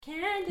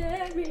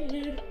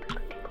Okay.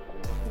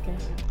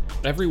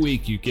 Every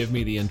week you give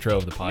me the intro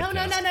of the podcast.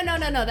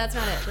 No. That's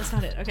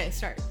not it. Okay,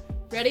 start.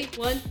 Ready?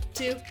 1,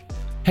 2.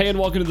 Hey, and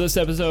welcome to this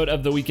episode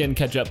of the Weekend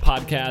Catch Up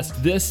Podcast.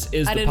 This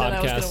is the didn't know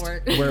that was podcast gonna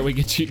work. where we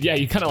get you. Yeah,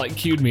 you kind of like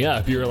cued me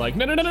up. You were like,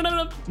 no.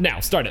 Now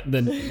start it. And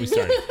then we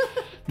started.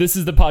 This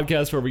is the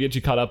podcast where we get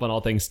you caught up on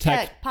all things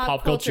tech,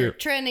 Pop culture,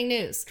 trending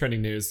news.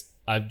 trending news.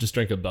 I just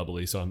drank a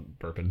bubbly, so I'm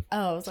burping. Oh,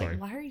 I was Sorry.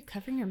 like, why are you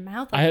covering your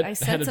mouth? I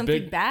said had a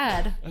something big-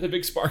 bad. I had a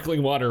big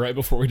sparkling water right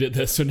before we did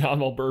this, so now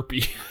I'm all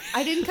burpy.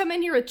 I didn't come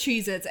in here with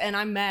Cheez-Its, and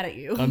I'm mad at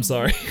you. I'm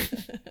sorry.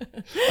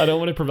 I don't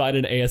want to provide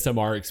an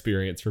ASMR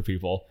experience for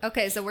people.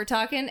 Okay, so we're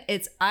talking,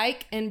 it's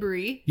Ike and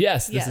Brie.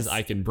 Yes, this is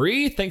Ike and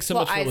Brie. Thanks so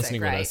much for Isaac,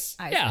 listening right? with us.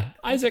 Isaac. Yeah,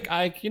 Isaac,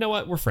 Ike. You know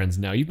what? We're friends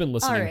now. You've been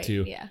listening All right,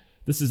 to. yeah.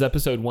 This is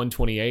episode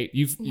 128.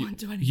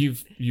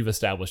 128. You've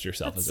established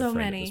yourself That's as a so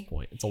friend many. at this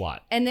point. It's a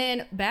lot. And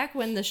then back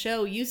when the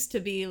show used to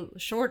be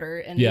shorter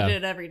and Yeah. you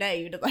did it every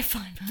day, you did like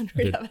 500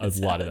 I did episodes.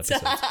 a lot of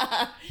episodes.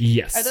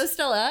 Yes. Are those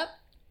still up?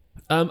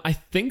 I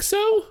think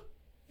so.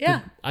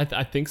 Yeah. I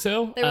think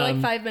so. They were like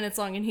 5 minutes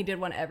long and he did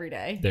one every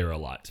day. They were a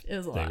lot. It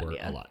was a They lot, were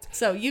yeah. a lot.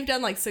 So you've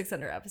done like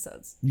 600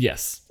 episodes.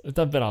 Yes. I've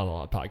been on a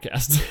lot of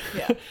podcasts.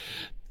 Yeah.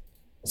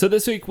 So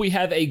this week we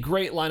have a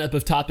great lineup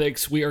of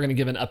topics. We are going to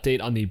give an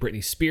update on the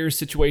Britney Spears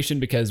situation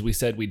because we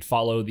said we'd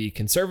follow the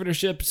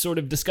conservatorship sort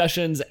of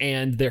discussions,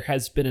 and there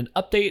has been an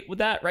update with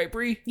that, right,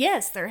 Brie?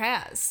 Yes, there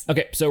has.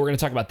 Okay, so we're going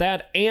to talk about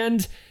that,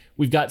 and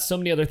we've got so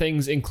many other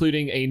things,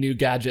 including a new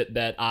gadget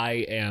that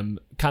I am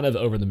kind of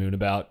over the moon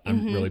about.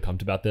 I'm really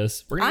pumped about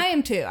this. I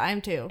am too.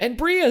 And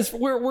Brie is.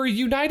 We're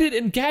united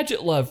in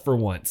gadget love for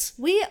once.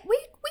 We are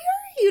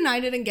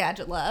united in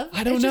gadget love.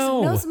 I don't It's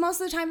just know.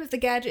 Most of the time, if the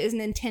gadget is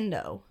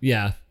Nintendo,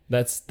 Yeah,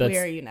 that's we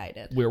are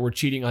united. we're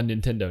cheating on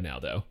Nintendo now,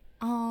 though.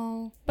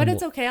 Oh, but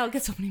it's okay. I'll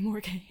get so many more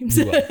games.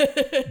 You will.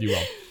 You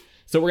will.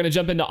 So we're going to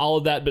jump into all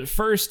of that, but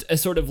first, a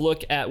sort of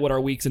look at what our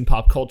weeks in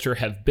pop culture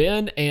have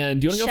been. And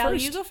do you want to go Shall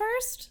first? you go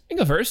first? I can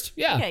go first.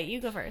 Yeah. Okay, you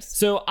go first.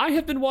 So I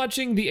have been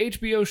watching the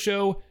HBO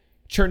show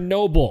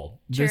Chernobyl.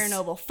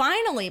 Chernobyl.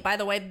 Finally, by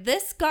the way,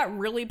 this got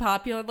really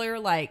popular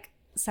like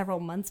several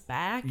months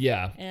back.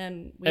 Yeah.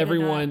 And we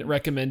Everyone did not.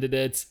 recommended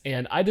it,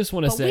 and I just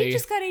want to But say, we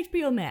just got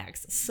HBO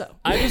Max, so.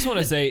 I just want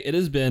to say it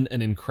has been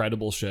an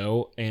incredible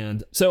show,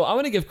 and so I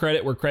want to give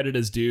credit where credit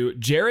is due.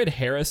 Jared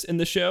Harris in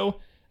the show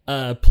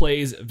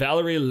plays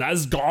Valery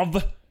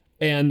Lazgov,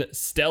 and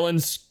Stellan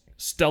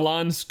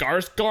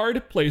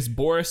Skarsgård plays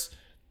Boris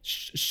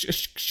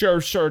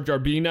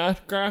Shcherbina.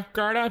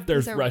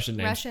 There's These are Russian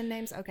names. Russian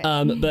names? Okay.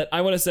 But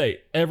I want to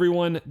say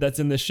everyone that's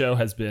in this show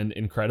has been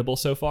incredible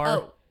so far.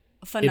 Oh,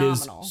 It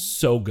phenomenal. is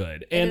so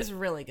good. It And is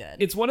really good.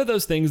 it's one of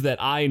those things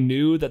that I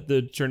knew that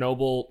the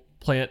Chernobyl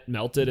plant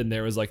melted and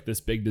there was like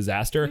this big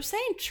disaster. You're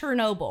saying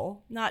Chernobyl,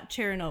 not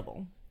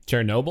Chernobyl.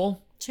 Chernobyl?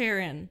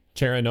 Chernobyl,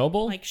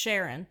 Chernobyl? like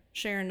Sharon.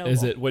 Chernobyl.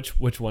 Is it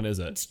which one is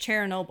it? It's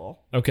Chernobyl.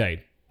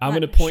 Okay. I'm Not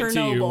going to point to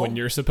you Chernobyl. when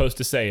you're supposed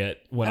to say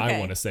it when I Okay.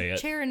 want to say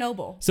it.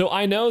 Chernobyl. So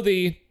I know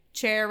the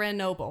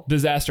Chernobyl.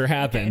 disaster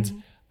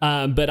happened,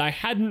 but I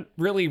hadn't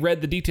really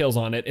read the details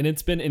on it, and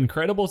it's been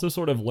incredible to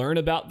sort of learn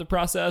about the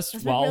process.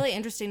 It's been really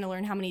interesting to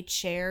learn how many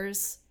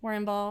chairs were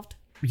involved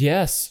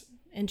Yes,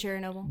 in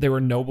Chernobyl. there were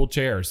noble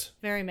chairs.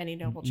 Very many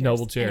noble chairs.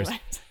 Noble chairs.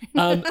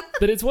 Anyway.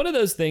 But it's one of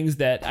those things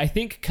that I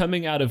think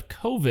coming out of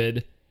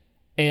COVID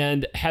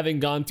and having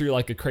gone through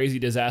like a crazy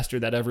disaster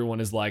that everyone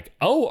is like,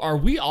 oh, are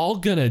we all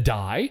gonna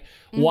die?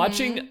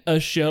 Watching a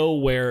show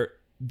where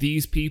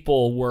these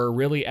people were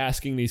really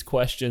asking these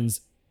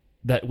questions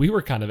that we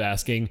were kind of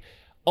asking,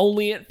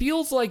 only it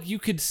feels like you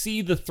could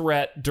see the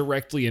threat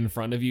directly in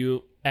front of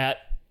you at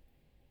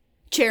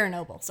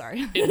Chernobyl,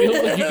 sorry. it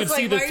feels like you I could was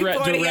see like, the why are you threat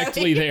pointing at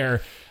directly me?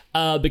 there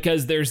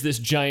because there's this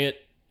giant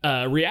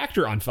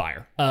reactor on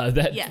fire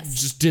that Yes.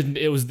 just didn't.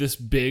 It was this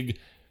big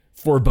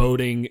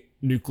foreboding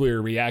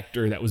nuclear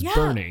reactor that was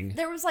burning.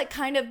 There was like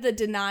kind of the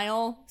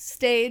denial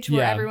stage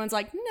where Yeah. everyone's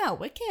like,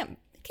 no, it can't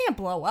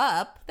blow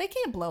up. They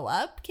can't blow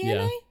up, can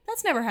Yeah. they?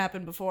 That's never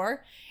happened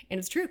before. And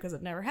it's true because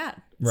it never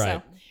had.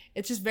 Right. So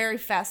it's just very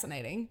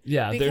fascinating.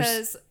 Yeah, there's-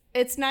 Because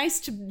it's nice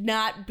to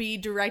not be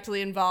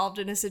directly involved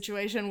in a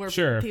situation where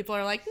Sure. people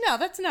are like, no,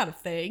 that's not a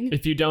thing.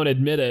 If you don't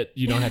admit it,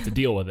 you don't have to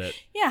deal with it.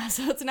 Yeah,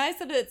 so it's nice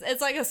that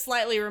it's like a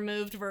slightly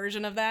removed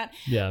version of that.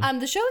 Yeah.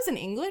 The show is in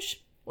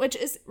English, which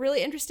is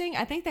really interesting.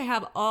 I think they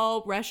have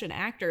all Russian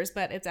actors,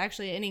 but it's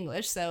actually in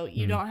English, so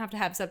you don't have to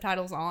have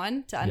subtitles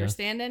on to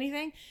understand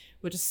anything,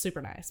 which is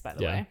super nice, by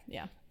the Yeah. way.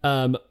 Yeah.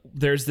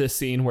 There's this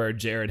scene where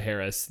Jared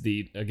Harris,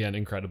 the again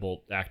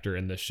incredible actor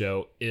in this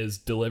show, is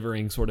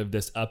delivering sort of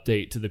this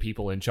update to the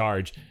people in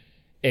charge,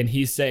 and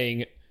he's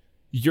saying,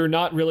 you're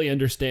not really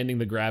understanding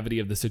the gravity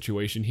of the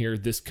situation here.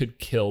 This could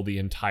kill the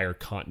entire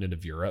continent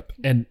of Europe.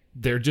 And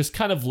they're just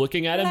kind of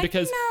looking at him Like,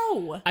 because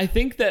no. I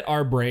think that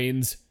our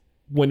brains,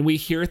 when we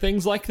hear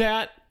things like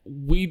that,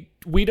 we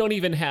don't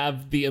even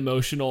have the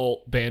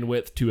emotional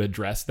bandwidth to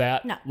address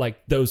that. No.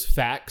 Like those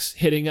facts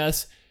hitting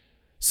us.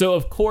 So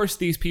of course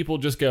these people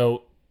just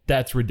go,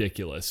 that's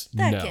ridiculous.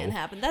 That no. can't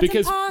happen. That's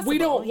because impossible. we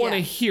don't want to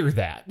Yeah. hear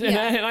that. Yeah.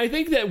 And I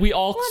think that we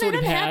all Well, sort it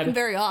of doesn't had happen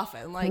very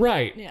often. Like,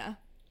 Right. Yeah.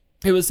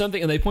 it was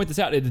something, and they point this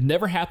out, it had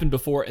never happened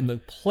before in the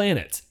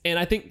planet. And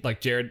I think, like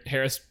Jared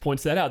Harris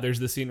points that out, there's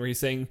this scene where he's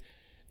saying,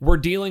 we're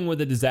dealing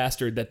with a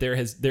disaster that there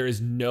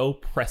is no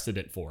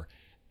precedent for.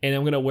 And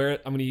I'm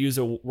gonna use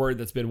a word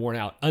that's been worn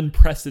out,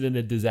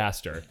 unprecedented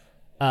disaster.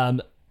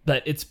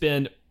 But it's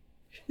been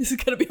This is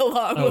going to be a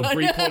long one.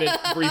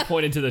 Bree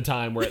pointed to the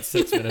time. We're at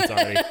 6 minutes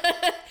already.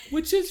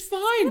 Which is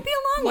fine. It'll be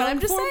a long one. I'm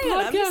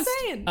just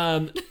saying.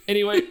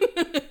 Anyway,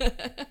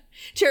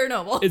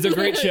 Chernobyl. it's a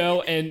great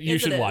show, and you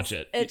Yes, should it is. watch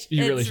it. It's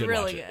You really should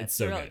really watch good. it. It's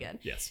so really good.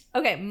 Yes.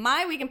 Okay,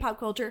 my week in pop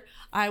culture.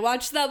 I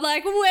watched the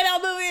Black Widow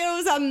movie. It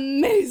was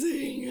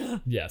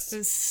amazing. Yes. It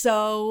was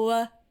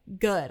so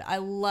good. I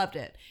loved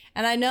it.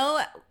 And I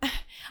know,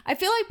 I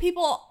feel like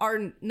people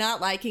are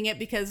not liking it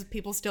because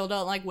people still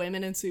don't like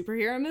women in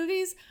superhero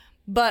movies,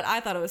 but I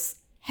thought it was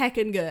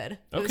heckin' good. It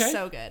Okay. was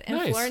so good. And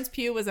Nice. Florence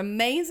Pugh was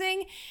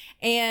amazing.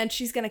 And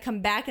she's going to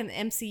come back in the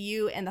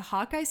MCU in the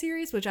Hawkeye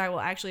series, which I will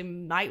actually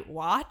might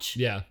watch.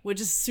 Yeah. Which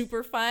is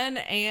super fun.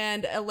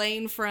 And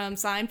Elaine from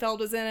Seinfeld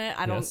was in it.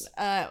 Yes.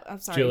 I'm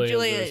sorry. Julia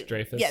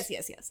Louis-Dreyfus. Yes.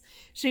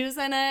 She was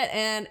in it.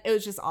 And it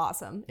was just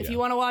awesome. If you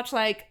want to watch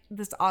like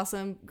this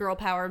awesome girl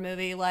power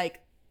movie, like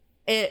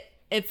it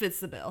fits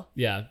the bill.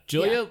 Yeah.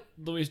 Julia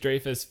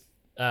Louis-Dreyfus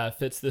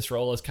fits this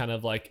role as kind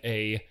of like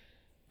a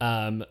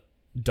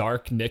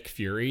dark Nick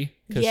Fury,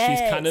 because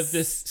she's kind of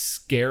this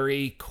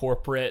scary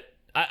corporate.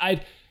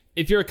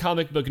 If you're a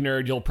comic book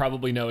nerd, you'll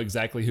probably know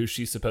exactly who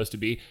she's supposed to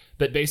be.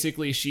 But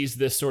basically, she's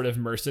this sort of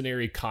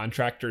mercenary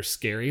contractor,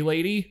 scary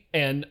lady,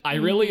 and I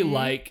really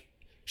like.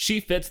 She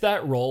fits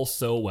that role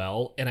so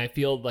well, and I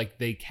feel like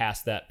they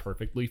cast that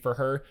perfectly for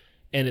her.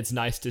 And it's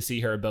nice to see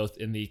her both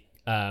in the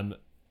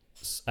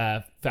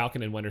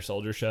Falcon and Winter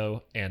Soldier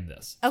show and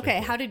this.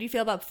 Okay, how did you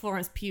feel about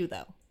Florence Pugh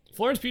though?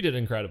 Florence Pugh did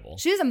incredible.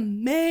 She's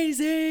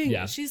amazing.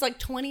 Yeah. She's like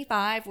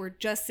 25. We're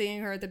just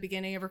seeing her at the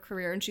beginning of her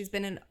career, and she's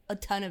been in a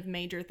ton of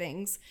major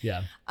things.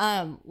 Yeah.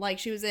 Like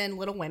she was in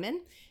Little Women.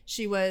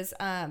 She was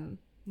Beth,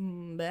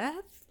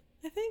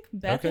 I think.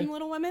 Beth in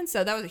Little Women.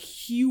 So that was a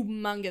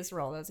humongous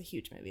role. That was a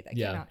huge movie that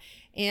came out.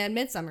 And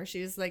Midsommar.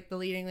 She was like the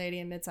leading lady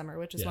in Midsommar,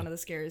 which is one of the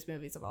scariest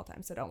movies of all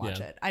time. So don't watch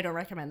it. I don't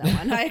recommend that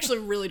one. I actually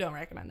really don't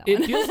recommend that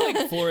one. It feels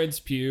like Florence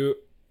Pugh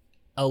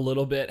a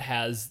little bit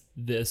has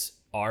this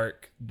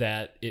arc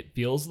that it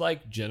feels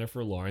like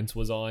Jennifer Lawrence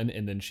was on,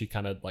 and then she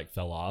kind of like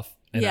fell off.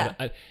 And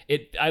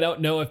I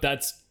don't know if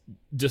that's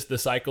just the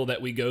cycle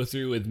that we go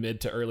through with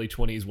mid to early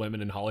 20s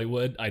women in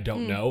Hollywood. I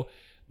don't know,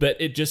 but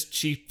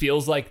she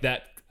feels like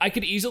that. I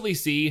could easily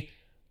see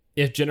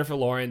if Jennifer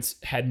Lawrence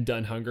hadn't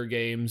done Hunger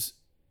Games,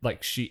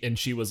 like she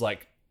was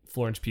like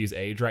Florence Pugh's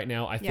age right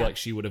now, I feel like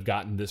she would have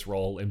gotten this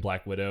role in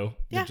Black Widow.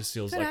 It just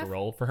feels like a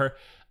role for her.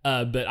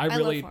 But I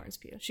love Florence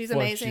Pugh. She's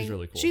amazing. She's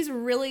really cool. She's a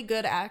really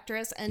good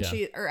actress, and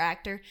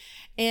actor,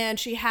 and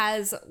she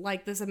has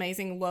like this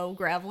amazing low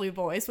gravelly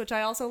voice, which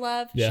I also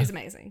love. Yeah. She's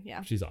amazing.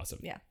 Yeah, she's awesome.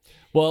 Yeah.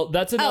 Well,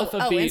 that's enough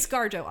of the. And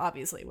ScarJo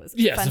obviously was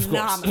Of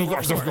phenomenal.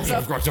 course.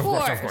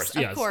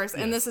 Of course.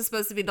 And this is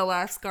supposed to be the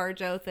last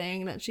ScarJo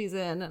thing that she's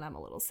in, and I'm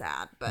a little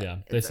sad. But yeah,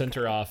 they sent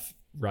her off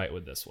right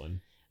with this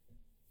one.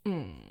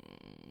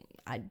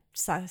 I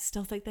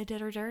still think they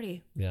did her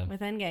dirty. Yeah. With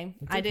Endgame,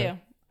 That's I okay. do.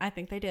 I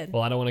think they did.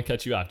 Well, I don't want to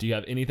cut you off. Do you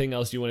have anything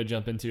else you want to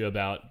jump into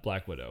about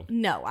Black Widow?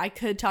 No, I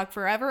could talk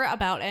forever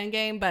about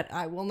Endgame, but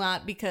I will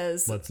not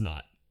because Let's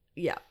not.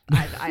 Yeah,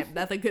 I have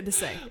nothing good to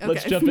say. Okay.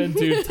 Let's jump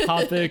into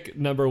topic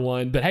number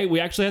one. But hey, we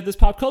actually have this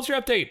pop culture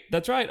update.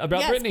 That's right,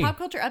 about Britney. Pop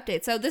culture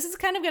update. So this is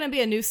kind of going to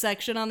be a new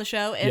section on the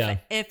show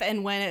if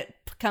and when it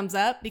comes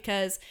up,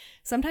 because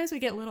sometimes we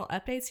get little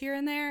updates here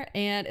and there,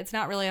 and it's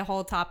not really a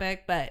whole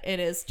topic, but it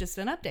is just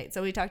an update.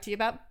 So we talked to you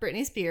about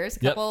Britney Spears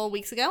a couple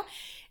weeks ago,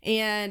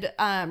 and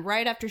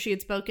right after she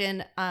had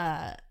spoken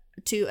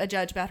to a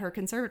judge about her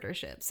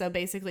conservatorship. So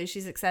basically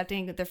she's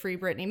accepting the Free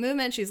Britney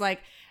movement. She's like,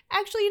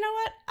 actually, you know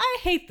what? I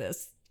hate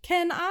this.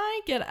 Can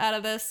I get out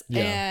of this?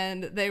 Yeah.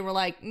 And they were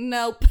like,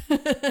 nope.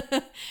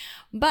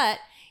 But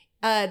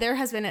there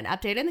has been an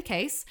update in the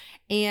case,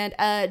 and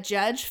a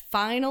judge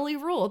finally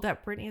ruled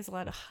that Britney is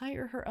allowed to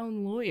hire her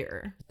own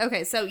lawyer.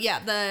 Okay, so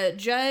the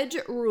judge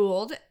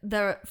ruled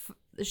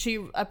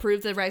she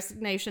approved the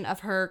resignation of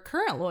her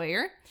current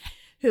lawyer,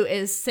 who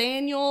is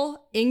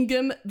Samuel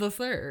Ingham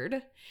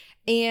III,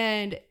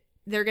 and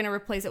they're going to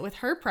replace it with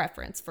her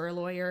preference for a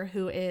lawyer,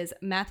 who is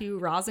Matthew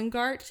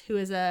Rosengart, who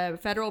is a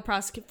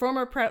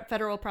former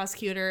federal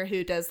prosecutor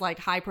who does like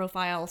high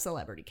profile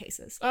celebrity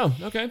cases. Oh,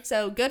 okay.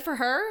 So good for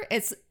her.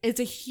 It's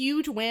a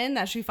huge win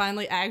that she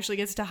finally actually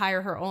gets to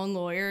hire her own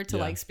lawyer to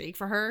like speak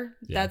for her.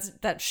 Yeah.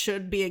 That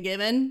should be a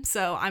given.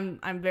 So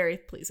I'm very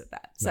pleased with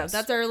that. So Nice.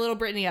 that's our little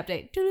Britney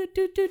update.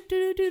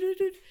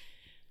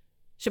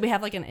 Should we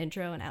have like an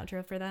intro and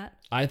outro for that?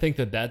 I think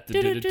I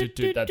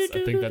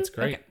think that's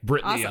great. Okay,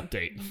 Britney awesome.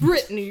 update.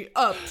 Britney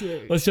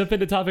update. Let's jump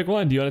into topic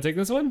one. Do you want to take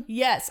this one?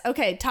 Yes.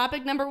 Okay.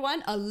 Topic number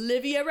one,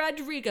 Olivia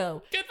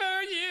Rodrigo. Good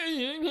for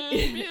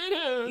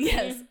you.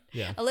 Yes.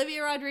 Yeah.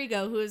 Olivia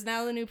Rodrigo, who is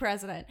now the new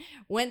president,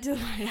 went to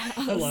the White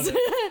House. I love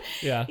it.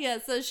 Yeah. Yeah,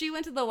 so she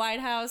went to the White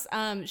House.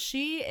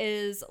 She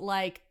is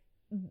like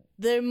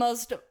the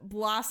most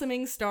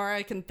blossoming star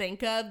I can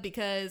think of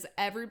because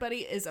everybody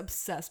is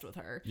obsessed with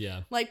her.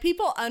 Yeah. Like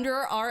people under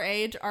our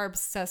age are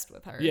obsessed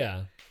with her.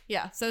 Yeah.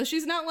 Yeah. So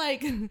she's not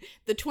like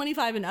the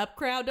 25 and up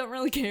crowd don't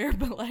really care,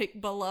 but like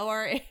below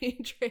our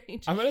age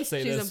range. I'm going to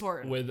say she's this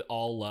important. with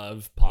all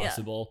love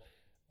possible. Yeah.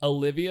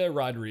 Olivia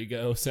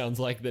Rodrigo sounds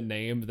like the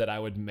name that I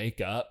would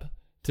make up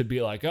to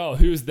be like, oh,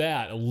 who's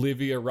that?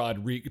 Olivia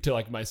Rodrigo, to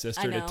like my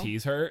sister to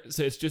tease her.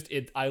 So it's just,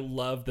 I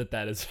love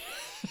that is.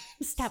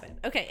 Stop it.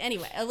 Okay.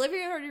 Anyway,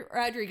 Olivia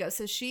Rodrigo.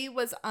 So she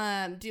was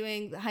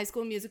doing High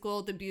School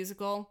Musical, the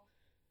musical,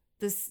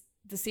 the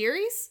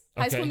series.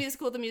 Okay. High School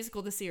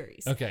Musical, the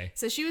series. Okay.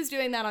 So she was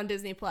doing that on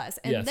Disney Plus,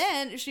 and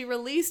then she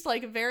released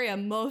like a very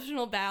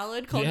emotional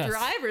ballad called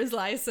 "Driver's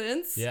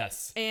License."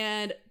 Yes.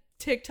 And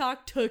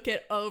TikTok took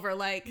it over.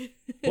 Like,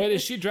 wait,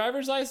 is she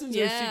driver's license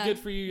or is she good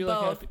for you? You're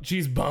both. Like,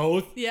 she's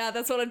both. Yeah,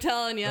 that's what I'm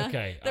telling you.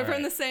 Okay, they're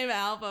from the same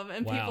album,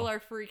 and people are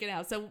freaking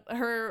out. So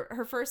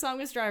her first song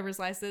was "Driver's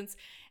License,"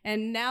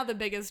 and now the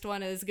biggest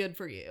one is "Good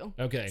for You."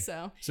 Okay,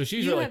 so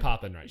she's really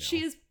popping right now.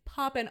 She's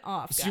popping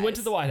off. Guys. She went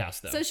to the White House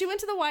though. So she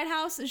went to the White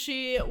House, and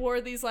she wore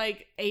these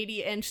like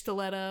 80-inch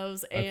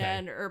stilettos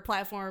and her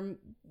platform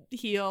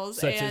heels,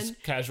 such as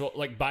casual,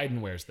 like Biden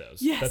wears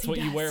those. Yes, that's what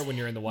you wear when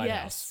you're in the White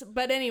House.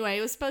 But anyway,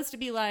 it was supposed to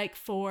be like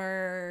it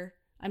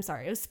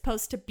was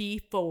supposed to be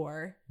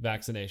for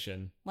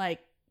vaccination. Like,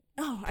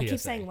 PSA. I keep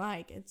saying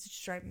like, it's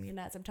just driving me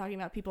nuts. I'm talking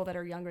about people that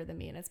are younger than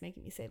me, and it's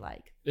making me say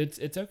like.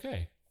 It's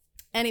okay.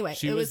 Anyway,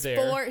 she was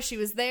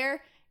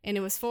there, and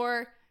it was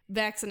for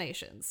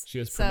vaccinations. She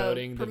was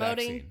promoting the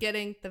vaccine.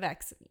 Getting the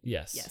vaccine.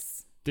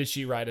 Yes. Did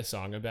she write a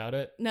song about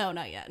it? No,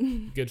 not yet.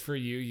 Good for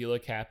you. You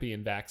look happy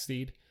and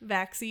vaxxed.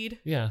 Vaxxed.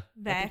 Yeah.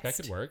 Vaxxed. I think that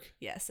could work.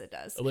 Yes, it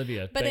does.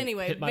 Olivia. But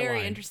anyway,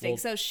 very interesting.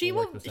 So she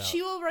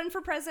will run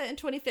for president in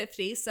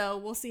 2050. So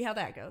we'll see how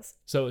that goes.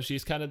 So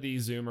she's kind of the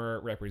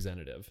Zoomer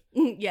representative.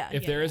 Yeah.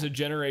 If there is a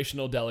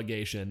generational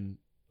delegation,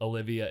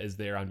 Olivia is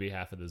there on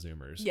behalf of the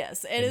Zoomers.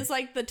 Yes. It is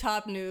like the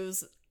top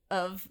news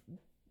of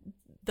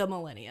the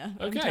millennia.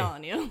 I'm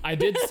telling you.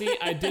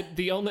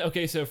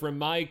 So from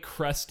my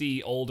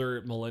crusty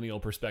older millennial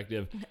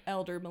perspective,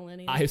 elder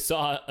millennial, I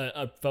saw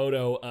a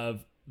photo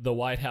of the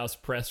White House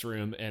press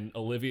room and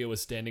Olivia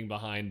was standing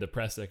behind the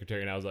press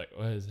secretary and I was like,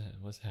 what is that?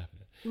 What's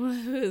happening? What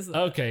is that?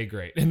 Okay,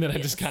 great. And then I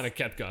just kind of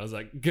kept going. I was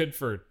like, good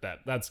for that.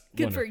 That's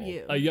good wonderful. for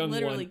you. A young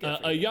Literally one.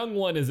 good for a you. young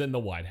one is in the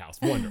White House.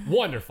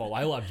 Wonderful.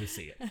 I love to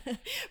see it.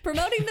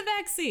 Promoting the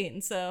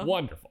vaccine. So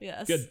wonderful.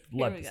 Yes. Good.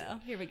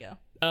 Here we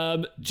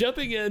go.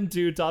 Jumping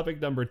into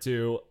topic number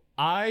 2.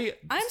 I'm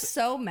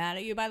so mad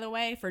at you, by the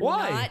way, for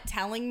not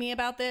telling me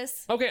about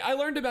this. Okay, I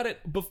learned about it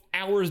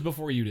hours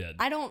before you did.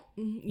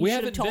 We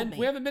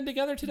haven't been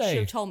together today. You should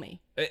have told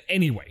me.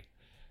 Anyway,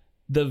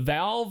 the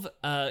Valve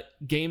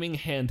gaming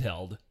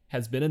handheld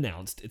has been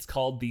announced. It's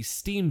called the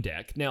Steam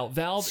Deck. Now,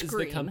 Valve is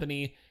the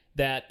company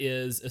that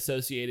is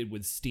associated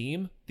with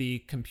Steam, the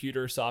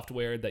computer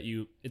software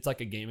it's like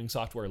a gaming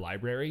software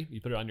library.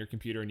 You put it on your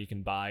computer and you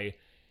can buy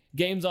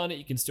games on it.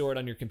 You can store it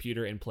on your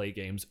computer and play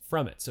games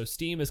from it. So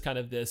Steam is kind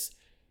of this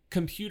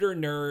computer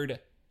nerd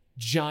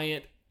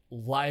giant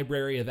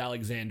library of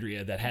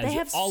Alexandria that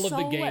has all of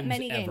the games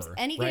many ever. Games.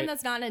 Any game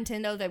that's not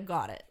Nintendo, they've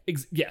got it.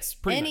 Yes,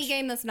 pretty much. Any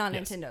game that's not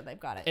Nintendo, they've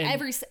got it. And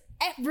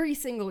every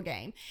single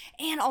game.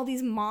 And all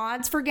these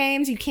mods for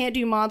games. You can't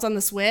do mods on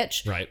the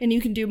Switch. Right. And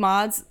you can do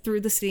mods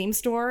through the Steam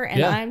store.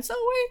 And I'm so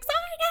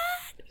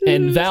excited.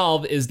 And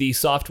Valve is the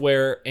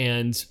software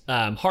and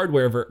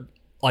hardware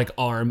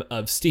arm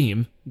of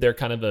Steam. They're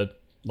kind of a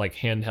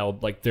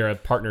handheld, they're a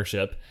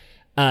partnership.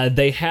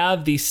 They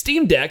have the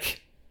Steam Deck.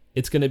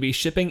 It's going to be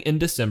shipping in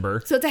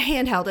December. So it's a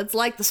handheld. It's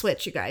like the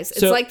Switch, you guys.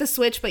 It's like the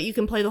Switch, but you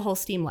can play the whole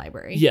Steam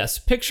library. Yes.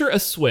 Picture a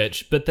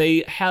Switch, but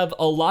they have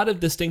a lot of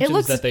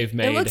distinctions that they've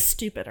made. It looks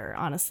stupider,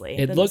 honestly.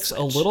 It looks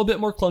a little bit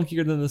more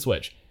clunkier than the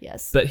Switch.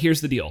 Yes. But here's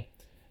the deal.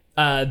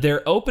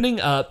 They're opening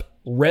up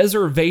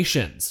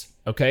reservations.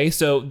 Okay?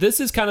 So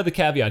this is kind of the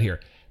caveat here.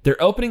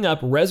 They're opening up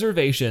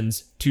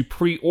reservations to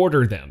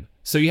pre-order them.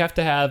 So you have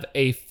to have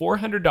a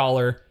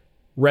 $400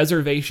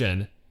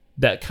 reservation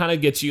that kind of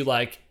gets you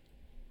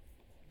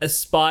a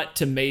spot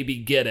to maybe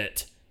get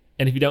it.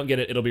 And if you don't get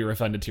it, it'll be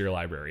refunded to your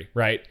library,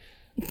 right?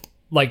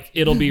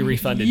 It'll be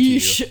refunded to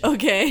you.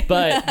 Okay.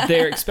 But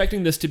they're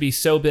expecting this to be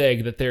so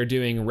big that they're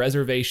doing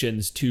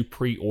reservations to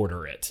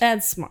pre-order it.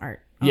 That's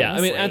smart. Yeah,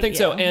 honestly. I think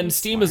so. And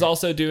Steam is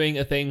also doing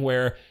a thing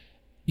where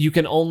you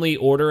can only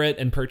order it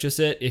and purchase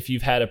it if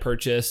you've had a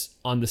purchase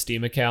on the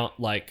Steam account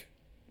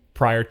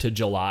prior to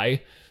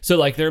July. So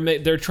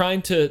they're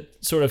trying to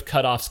sort of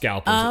cut off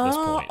scalpers at this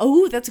point.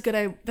 Oh, that's a good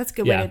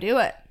way to do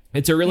it.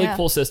 It's a really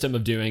cool system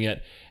of doing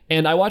it.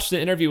 And I watched an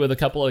interview with a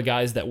couple of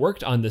guys that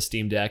worked on the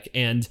Steam Deck,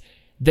 and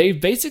they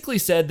basically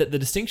said that the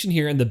distinction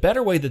here and the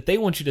better way that they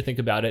want you to think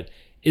about it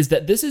is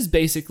that this is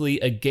basically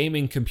a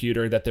gaming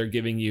computer that they're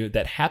giving you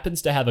that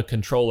happens to have a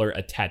controller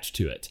attached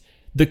to it.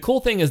 The cool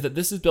thing is that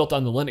this is built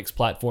on the Linux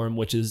platform,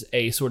 which is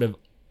a sort of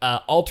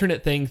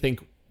alternate thing,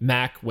 think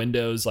Mac,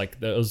 Windows, like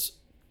those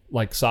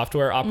like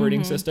software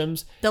operating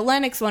systems. The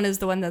Linux one is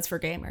the one that's for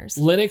gamers.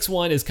 Linux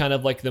one is kind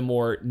of like the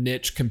more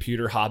niche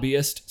computer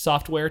hobbyist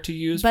software to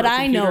use. But for a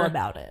I computer. know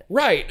about it.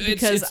 Right.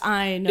 Because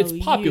I know it's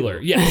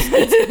popular. you. Yes.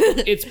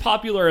 It's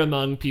popular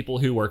among people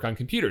who work on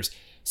computers.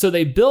 So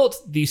they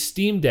built the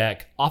Steam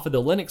Deck off of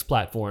the Linux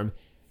platform.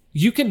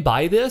 You can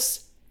buy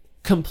this,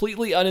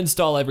 completely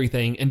uninstall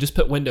everything, and just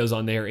put Windows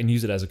on there and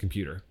use it as a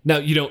computer. Now,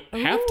 you don't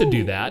have to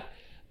do that,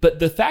 but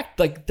the fact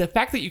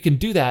that you can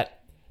do that,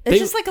 It's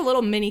just like a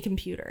little mini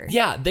computer.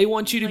 yeah, they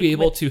want you to be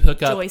able to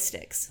hook up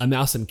joysticks, a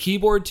mouse and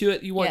keyboard to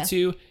it. You want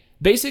to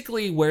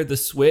basically where the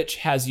Switch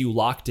has you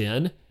locked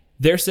in.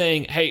 They're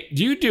saying, hey,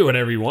 you do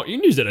whatever you want. You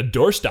can use it at a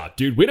doorstop,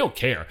 dude. We don't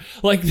care.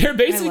 Like they're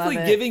basically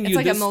giving you it's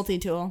like this, a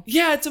multi-tool.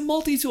 Yeah, it's a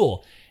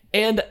multi-tool.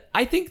 And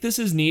I think this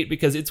is neat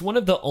because it's one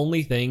of the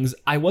only things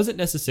I wasn't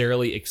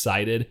necessarily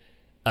excited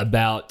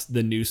about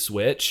the new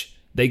Switch.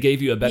 They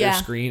gave you a better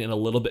screen and a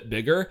little bit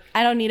bigger.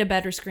 I don't need a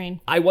better screen.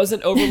 I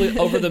wasn't overly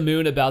over the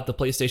moon about the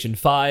PlayStation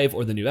 5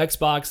 or the new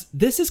Xbox.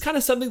 This is kind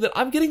of something that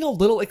I'm getting a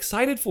little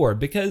excited for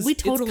because We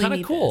totally it's kind of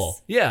need cool.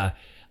 this. Yeah.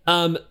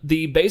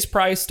 The base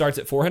price starts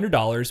at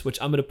 $400,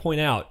 which I'm going to point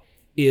out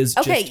is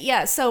Okay, just,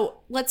 yeah. So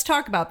let's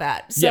talk about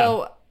that.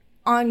 So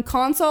on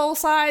console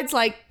sides,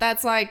 like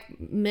that's like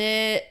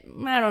mid.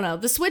 I don't know.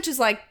 The Switch is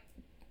like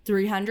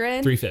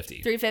 300,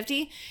 350.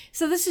 350.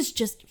 So this is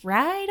just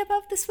right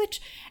above the Switch,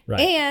 Right.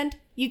 and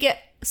you get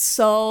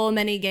so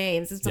many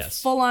games. It's a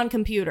Yes. full-on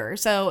computer.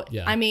 So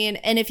Yeah. I mean,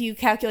 and if you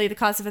calculate the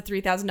cost of a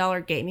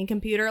 $3,000 gaming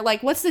computer,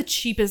 like what's the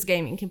cheapest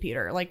gaming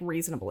computer? Like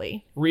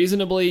reasonably,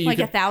 Reasonably, you like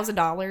could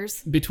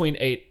 $1,000. between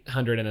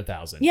 800 and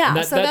 1,000. Yeah,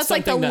 And so that's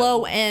like the something that-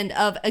 low end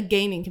of a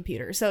gaming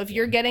computer. So if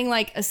you're getting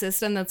like a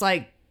system that's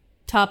like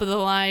top of the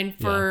line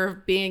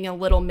for being a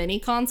little mini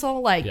console,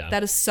 like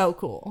that is so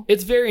cool.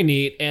 It's very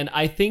neat, and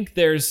I think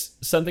there's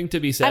something to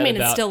be said I mean,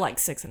 about it's still like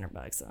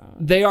 $600. So.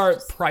 they are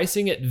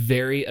pricing it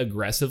very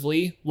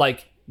aggressively.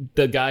 Like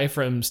the guy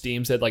from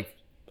Steam said, like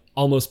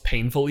almost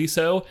painfully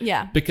so.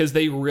 Yeah. Because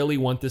they really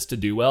want this to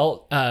do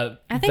well. I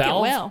think it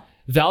will.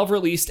 Valve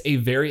released a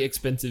very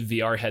expensive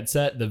VR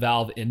headset, the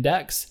Valve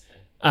Index.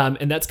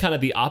 And that's kind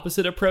of the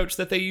opposite approach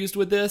that they used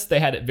with this. They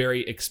had it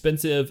very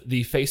expensive.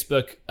 The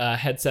Facebook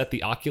headset,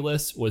 the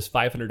Oculus, was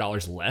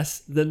 $500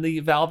 less than the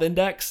Valve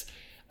Index.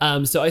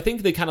 So I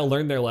think they kind of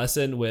learned their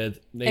lesson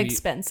with maybe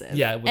expensive.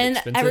 Yeah, with and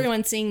expensive.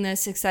 everyone's seeing the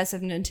success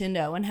of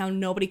Nintendo and how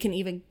nobody can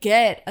even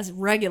get a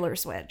regular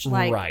Switch.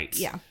 Like, right.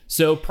 Yeah.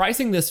 So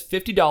pricing this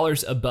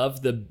 $50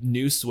 above the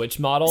new Switch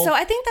model. So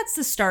I think that's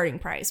the starting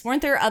price.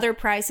 Weren't there other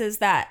prices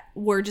that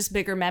were just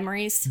bigger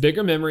memories?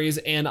 Bigger memories,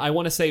 and I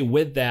want to say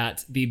with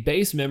that, the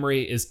base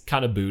memory is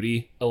kind of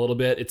booty a little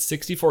bit. It's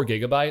 64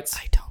 gigabytes.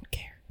 I don't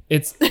care.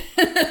 It's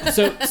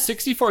so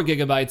 64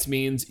 gigabytes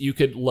means you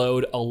could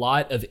load a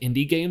lot of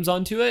indie games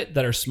onto it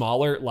that are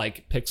smaller,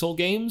 like pixel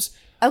games.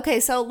 Okay,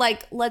 so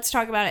like let's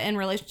talk about it in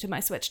relation to my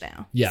Switch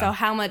now. Yeah. So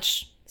how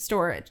much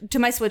storage to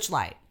my Switch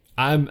Lite?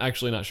 I'm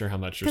actually not sure how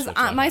much your Because Switch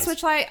Lite my has.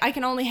 Switch Lite, I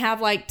can only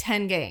have like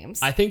 10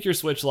 games. I think your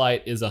Switch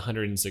Lite is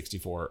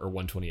 164 or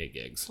 128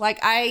 gigs. Like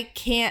I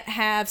can't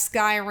have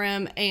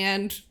Skyrim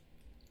and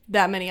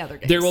that many other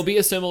games. There will be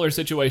a similar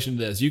situation to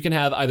this. You can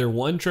have either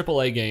one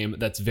AAA game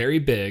that's very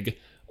big,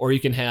 or you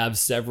can have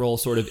several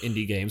sort of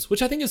indie games,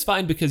 which I think is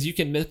fine because you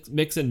can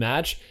mix and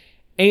match.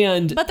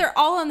 And But they're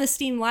all on the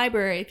Steam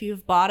library if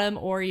you've bought them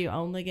or you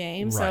own the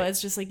game. So Right.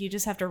 it's just like you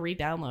just have to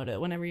re-download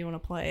it whenever you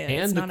want to play it.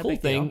 And It's the not a cool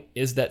big thing deal.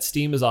 is that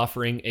Steam is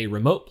offering a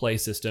remote play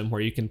system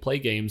where you can play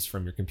games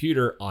from your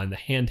computer on the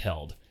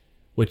handheld,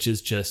 which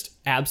is just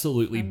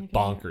absolutely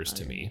bonkers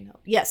to me.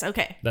 Yes,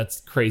 okay.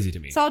 That's crazy to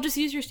me. So I'll just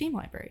use your Steam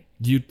library.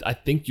 I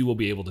think you will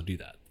be able to do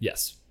that.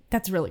 Yes.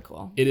 That's really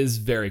cool. It is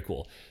very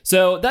cool.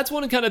 So that's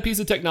one kind of piece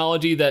of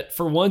technology that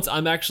for once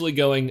I'm actually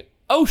going,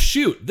 oh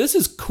shoot, this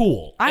is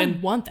cool. I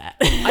And want that.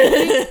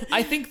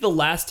 I think the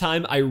last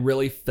time I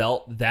really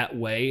felt that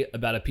way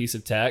about a piece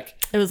of tech,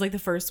 It was like the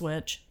first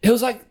Switch. it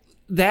was like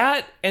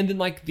that, and then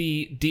like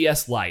the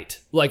DS Lite.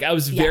 Like I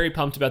was very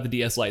pumped about the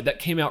DS Lite. That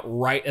came out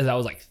right as I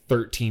was like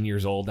 13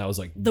 years old. I was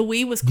like, The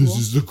Wii was cool. this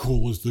is the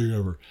coolest thing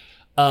ever.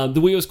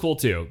 The Wii was cool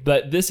too,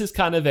 but this is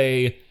kind of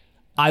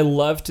I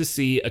love to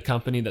see a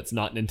company that's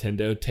not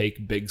Nintendo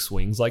take big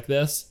swings like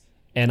this.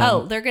 And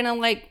They're gonna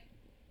like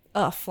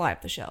fly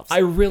up the shelves. I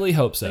really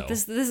hope so. Like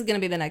this is gonna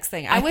be the next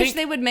thing. I wish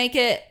they would make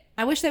it.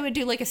 I wish they would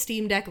do like a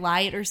Steam Deck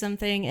Lite or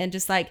something, and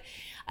just like,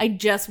 I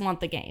just want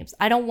the games.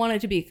 I don't want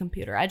it to be a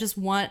computer. I just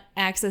want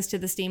access to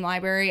the Steam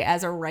library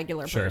as a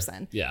regular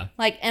person. Yeah.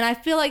 Like, and I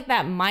feel like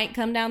that might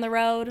come down the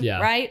road. Yeah.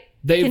 Right?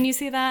 Can you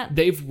see that?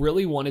 They've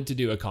really wanted to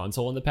do a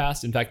console in the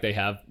past. In fact, they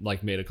have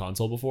like made a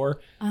console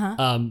before.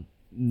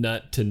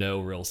 Not to no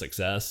real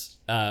success.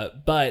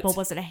 But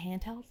was it a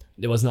handheld?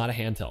 it was not a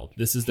handheld.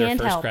 This is their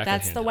first Handheld. crack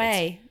That's at the handhelds.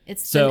 way.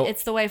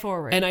 It's the way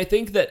forward. And I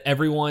think that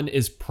everyone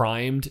is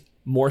primed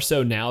more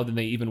so now than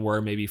they even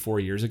were maybe 4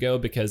 years ago,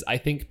 because I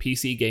think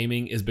PC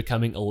gaming is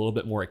becoming a little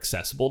bit more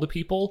accessible to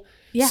people.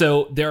 Yeah.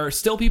 So there are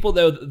still people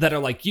though that are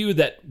like you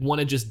that want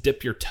to just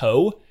dip your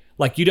toe.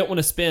 Like, you don't want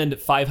to spend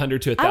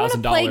 $500 to $1,000. I want to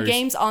play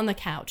games on the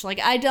couch.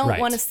 Like, I don't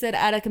want to sit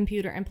at a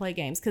computer and play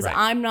games because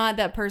I'm not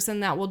that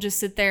person that will just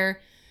sit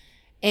there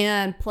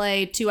and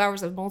play 2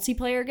 hours of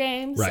multiplayer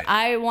games. Right.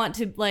 I want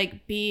to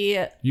like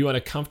be. You want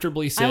to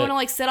comfortably sit. I want to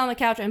like sit on the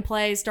couch and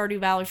play Stardew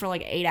Valley for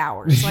like 8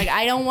 hours. Like,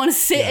 I don't want to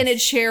sit in a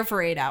chair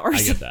for 8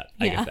 hours. I get that.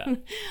 I get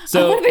that.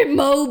 So I want to be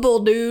mobile,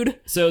 dude.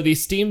 So the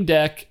Steam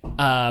Deck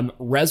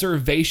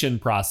reservation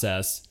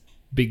process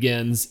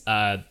begins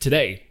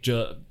today,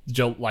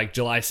 like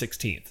July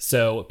 16th.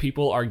 So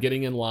people are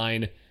getting in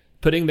line,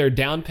 putting their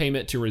down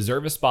payment to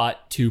reserve a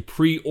spot to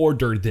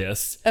pre-order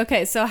this.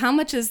 Okay, so how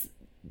much is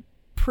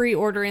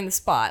pre-ordering the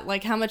spot?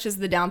 Like, how much is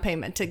the down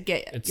payment to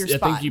get your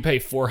spot? I think you pay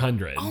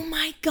 $400. Oh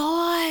my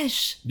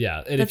gosh.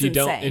 Yeah, and That's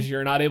insane. if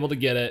you're not able to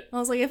get it, I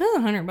was like, if it's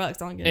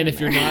 $100, I'll get it. And if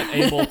you're not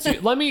able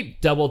to, let me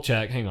double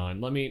check. Hang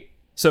on,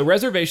 So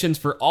reservations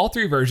for all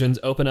 3 versions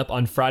open up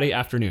on Friday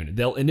afternoon.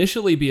 They'll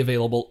initially be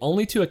available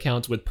only to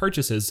accounts with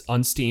purchases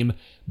on Steam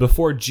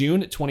before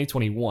June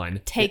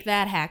 2021. Take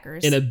that,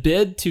 hackers. In a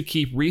bid to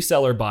keep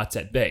reseller bots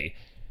at bay.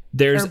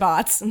 There's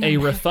bots. a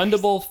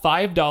refundable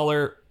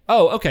 $5.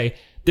 Oh, okay.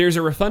 There's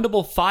a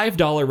refundable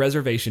 $5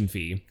 reservation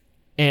fee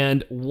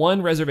and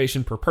 1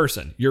 reservation per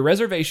person. Your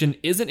reservation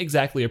isn't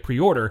exactly a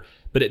pre-order,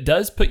 but it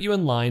does put you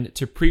in line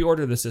to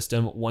pre-order the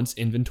system once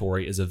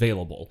inventory is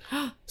available.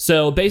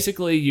 So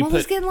basically,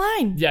 let's get in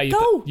line. Yeah,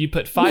 you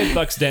put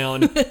 $5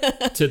 down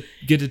to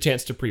get a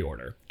chance to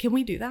pre-order. Can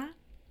we do that?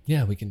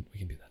 Yeah, we can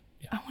do that.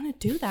 Yeah. I want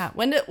to do that.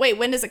 When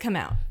does it come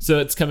out? So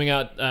it's coming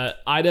out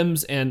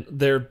items, and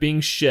they're being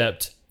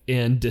shipped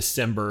in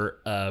December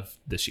of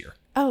this year.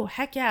 Oh,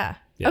 heck yeah.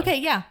 Okay,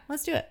 yeah,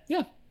 let's do it.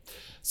 Yeah.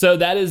 So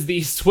that is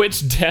the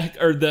Switch Deck,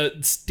 or the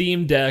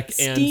Steam Deck.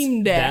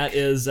 And that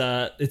is,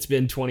 it's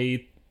been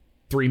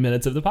 23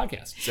 minutes of the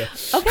podcast.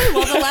 So. Okay,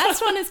 well, the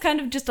last one is kind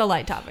of just a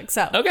light topic.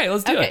 So okay,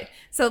 let's do it.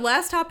 So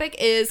last topic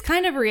is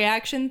kind of a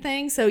reaction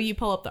thing. So you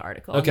pull up the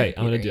article. Okay,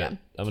 I'm going to do it.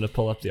 I'm going to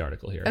pull up the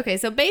article here. Okay,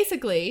 so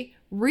basically,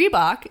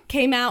 Reebok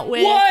came out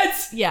with...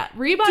 What? Yeah,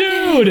 Reebok...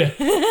 Dude!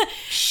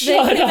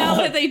 They came out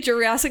with a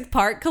Jurassic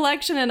Park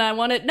collection, and I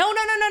wanted... No.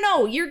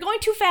 You're going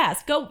too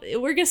fast. Go.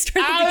 We're going to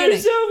start at the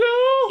beginning. So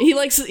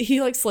cool!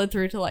 He slid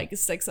through to like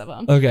 6 of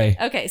them.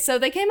 Okay, so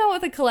they came out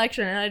with a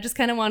collection, and I just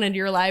kind of wanted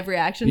your live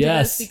reaction to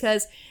this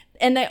because...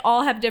 And they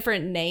all have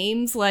different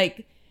names,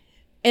 like...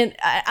 And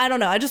I don't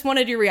know. I just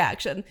wanted your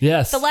reaction.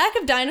 Yes. The lack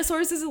of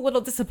dinosaurs is a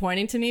little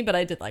disappointing to me, but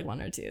I did like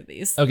 1 or 2 of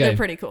these. Okay. They're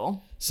pretty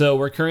cool. So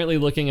we're currently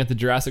looking at the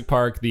Jurassic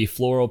Park, the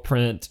floral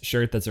print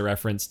shirt that's a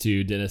reference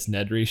to Dennis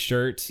Nedry's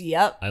shirt.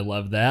 Yep. I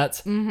love that.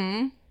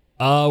 Mm-hmm.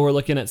 Oh, we're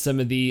looking at some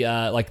of the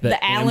like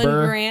the Alan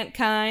amber Grant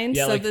kind.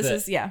 Yeah, so like this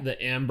is the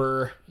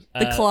amber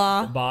the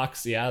claw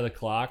box. Yeah, the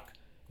claw.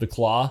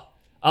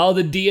 Oh,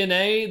 the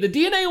DNA. The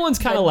DNA one's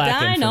kind of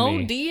lacking for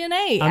me.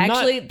 DNA.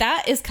 Actually,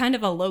 that is kind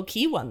of a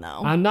low-key one,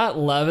 though. I'm not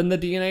loving the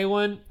DNA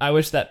one. I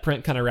wish that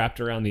print kind of wrapped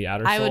around the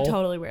outer sole. I would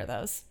totally wear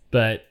those.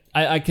 But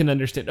I can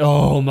understand.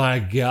 Oh, my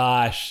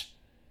gosh.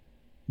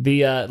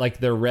 The like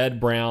the red,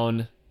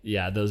 brown.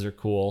 Yeah, those are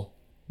cool.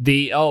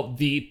 The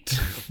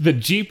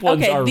Jeep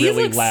ones are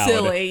really loud. These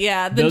look silly.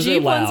 Yeah, the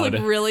Jeep ones look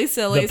really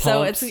silly.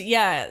 So it's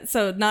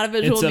so not a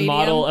visual medium. It's a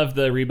model of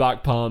the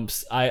Reebok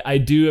pumps. I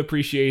do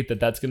appreciate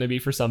that that's going to be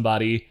for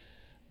somebody.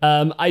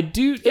 I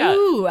do. Yeah.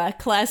 Ooh, a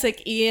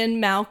classic Ian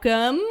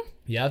Malcolm.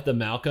 Yeah, the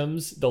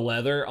Malcolms, the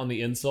leather on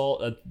the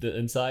insole, the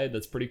inside.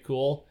 That's pretty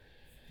cool.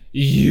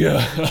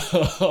 Yeah.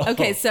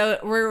 Okay, so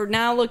we're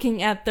now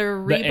looking at the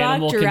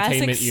Reebok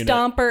Jurassic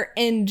Stomper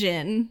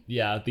engine.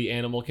 Yeah, the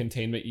animal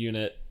containment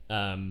unit.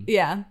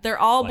 Yeah, they're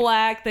all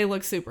black. They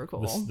look super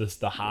cool.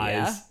 The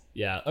highs.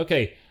 Yeah.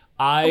 Okay.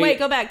 Wait,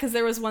 go back because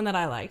there was one that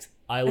I liked.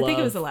 I think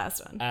it was the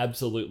last one.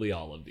 Absolutely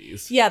all of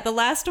these. Yeah, the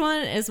last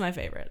one is my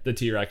favorite. The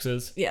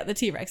T-Rexes? Yeah, the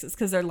T-Rexes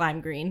because they're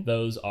lime green.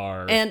 Those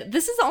are... And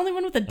this is the only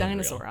one with a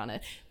dinosaur on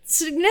it.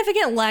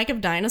 Significant lack of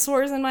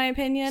dinosaurs in my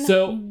opinion.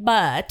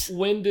 But...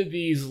 When do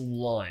these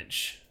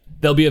launch?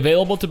 They'll be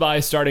available to buy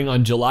starting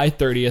on July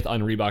 30th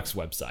on Reebok's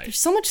website. There's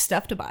so much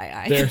stuff to buy,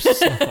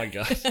 oh my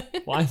God.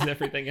 Why is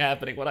everything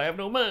happening when I have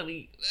no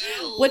money?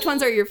 Which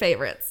ones are your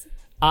favorites?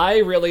 I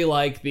really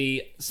like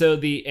the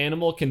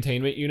animal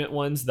containment unit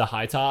ones. The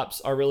high tops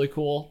are really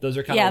cool. Those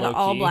are kind of low key. Yeah, the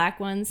all black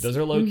ones. Those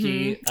are low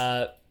key.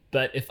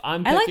 But if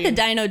I'm I like the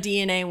Dino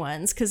DNA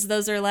ones because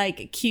those are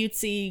like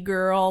cutesy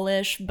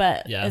girlish,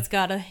 but it's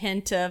got a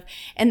hint of,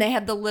 and they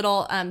have the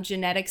little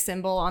genetic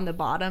symbol on the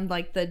bottom,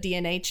 like the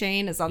DNA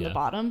chain is on the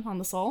bottom on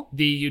the sole.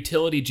 The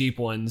utility Jeep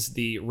ones,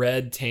 the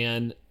red,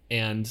 tan,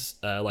 and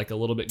like a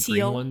little bit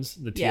teal. Green ones,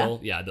 the teal.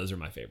 Yeah, those are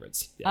my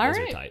favorites. Yeah, all those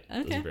right. are tight.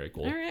 Okay. Those are very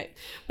cool. All right.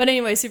 But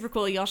anyway, super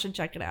cool. Y'all should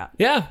check it out.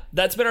 Yeah,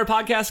 that's been our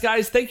podcast,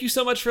 guys. Thank you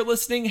so much for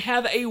listening.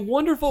 Have a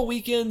wonderful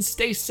weekend.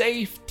 Stay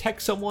safe.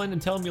 Text someone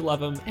and tell them you love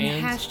them.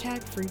 And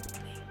hashtag free.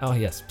 Oh,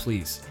 yes,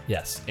 please.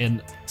 Yes.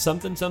 And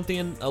something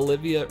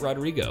Olivia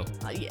Rodrigo.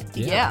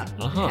 Yeah.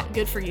 Uh-huh.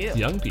 Good for you.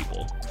 Young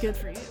people. Good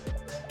for you.